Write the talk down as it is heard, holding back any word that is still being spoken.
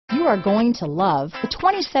you are going to love the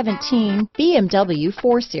 2017 BMW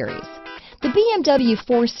 4 Series. The BMW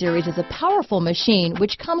 4 Series is a powerful machine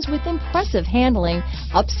which comes with impressive handling,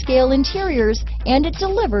 upscale interiors, and it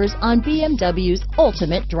delivers on BMW's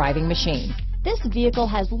ultimate driving machine. This vehicle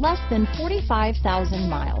has less than 45,000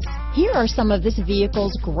 miles. Here are some of this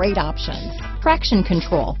vehicle's great options: traction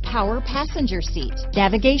control, power passenger seat,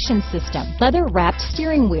 navigation system, leather-wrapped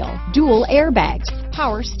steering wheel, dual airbags,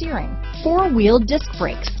 power steering, four-wheel disc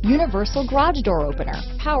brakes, universal garage door opener,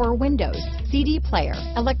 power windows, CD player,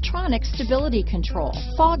 electronic stability control,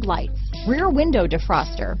 fog lights, rear window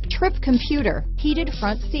defroster, trip computer, heated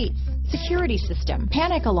front seats, security system,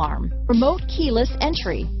 panic alarm, remote keyless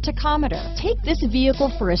entry, tachometer. Take this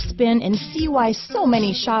vehicle for a spin and see why so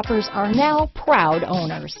many shoppers are now proud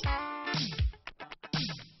owners.